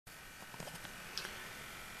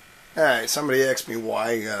Alright, somebody asked me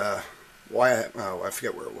why I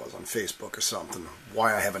forget where it was, on Facebook or something,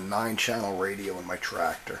 why I have a 9-channel radio in my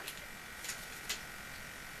tractor.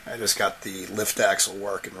 I just got the lift axle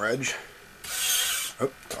working, Reg.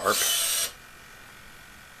 Oh, tarp.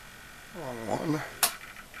 Wrong one.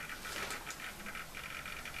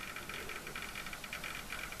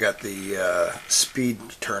 Got the speed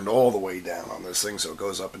turned all the way down on this thing so it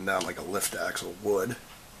goes up and down like a lift axle would.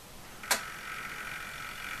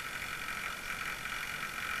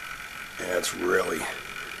 Yeah, it's really,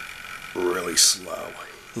 really slow.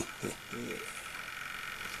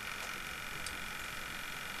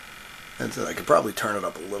 And I could probably turn it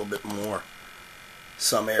up a little bit more.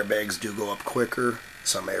 Some airbags do go up quicker,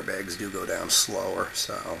 some airbags do go down slower,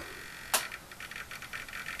 so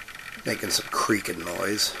making some creaking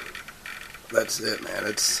noise. That's it, man.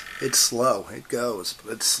 It's slow. It goes,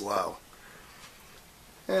 but it's slow.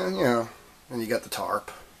 And then you got the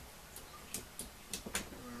tarp.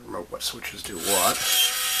 Remote what switches do what.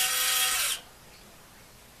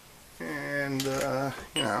 And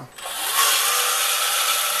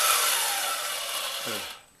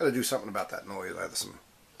gotta do something about that noise. Either some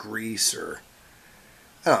grease or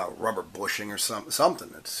rubber bushing or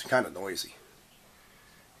something. It's kind of noisy.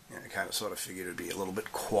 I kind of sort of figured it'd be a little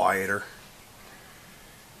bit quieter.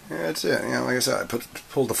 Yeah, that's it. Like I said, I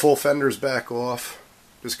pulled the full fenders back off.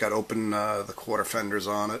 Just got open the quarter fenders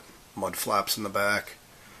on it. Mud flaps in the back.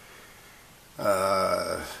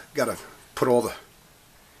 Got to put all the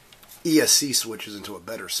ESC switches into a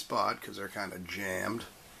better spot because they're kind of jammed.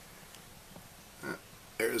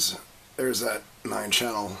 There's that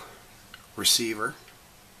 9-channel receiver.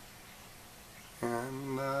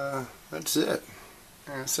 And that's it.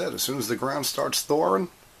 Like I said, as soon as the ground starts thawing,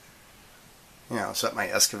 so that my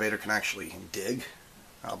excavator can actually dig,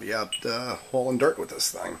 I'll be out hauling dirt with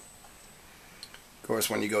this thing. Of course,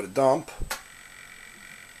 when you go to dump,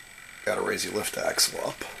 got to raise your lift axle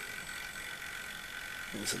up.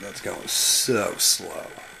 And so that's going so slow.